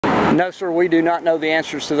No, sir, we do not know the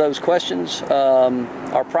answers to those questions.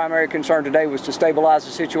 Our primary concern today was to stabilize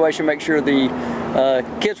the situation, make sure the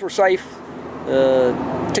kids were safe,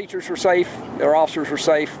 teachers were safe, their officers were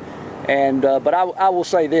safe, and but I will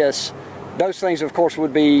say this, those things of course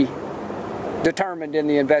would be determined in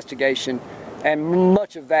the investigation, and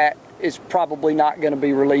much of that is probably not going to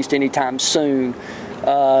be released anytime soon.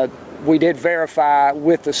 We did verify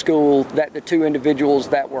with the school that the two individuals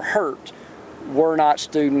that were hurt were not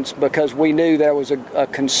students, because we knew there was a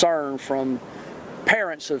concern from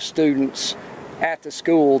parents of students at the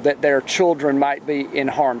school that their children might be in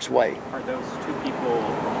harm's way. Are those two people,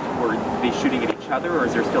 were they shooting at each other, or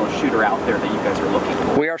is there still a shooter out there that you guys are looking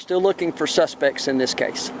for? We are still looking for suspects in this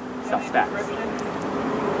case. Suspects?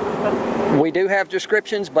 We do have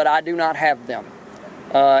descriptions, but I do not have them.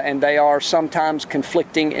 And they are sometimes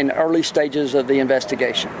conflicting in early stages of the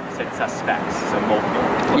investigation. You said suspects, so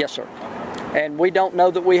multiple? Yes, sir. And we don't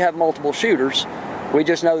know that we have multiple shooters. We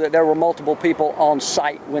just know that there were multiple people on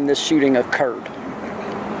site when this shooting occurred.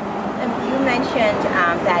 You mentioned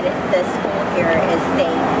that the school here is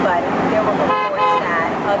safe, but there were reports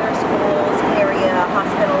that other schools, area,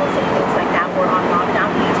 hospitals, and things like that were on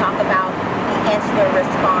lockdown. Can you talk about the incident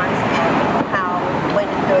response and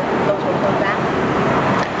when those were pulled back?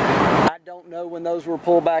 I don't know when those were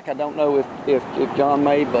pulled back. I don't know if John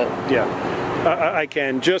may, but... Yeah. I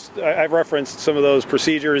can. I've referenced some of those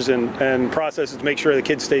procedures and processes to make sure the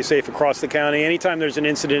kids stay safe across the county. Anytime there's an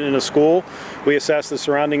incident in a school, we assess the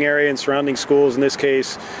surrounding area and surrounding schools, in this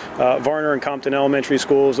case, Varner and Compton elementary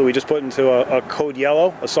schools that we just put into a code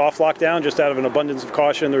yellow, a soft lockdown, just out of an abundance of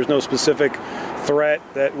caution. There's no specific threat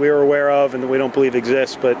that we are aware of and that we don't believe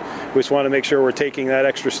exists, but we just want to make sure we're taking that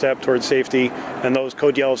extra step towards safety, and those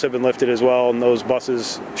code yellows have been lifted as well, and those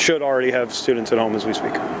buses should already have students at home as we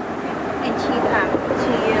speak. And Chief, to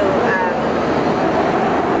you,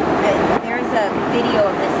 there's a video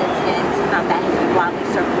of this incident that has been widely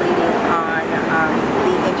circulating on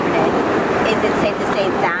the internet. Is it safe to say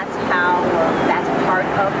that's part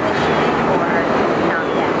of the shooting, or not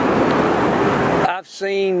yet? I've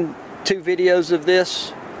seen 2 videos of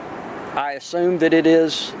this. I assume that it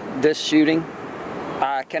is this shooting.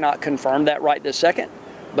 I cannot confirm that right this second.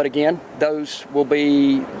 But again, those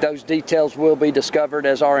details will be discovered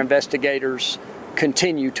as our investigators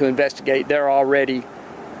continue to investigate. They're already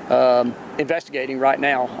investigating right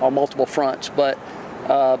now on multiple fronts. But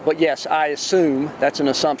yes, I assume, that's an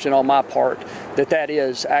assumption on my part, that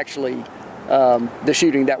is actually the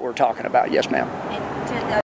shooting that we're talking about. Yes, ma'am.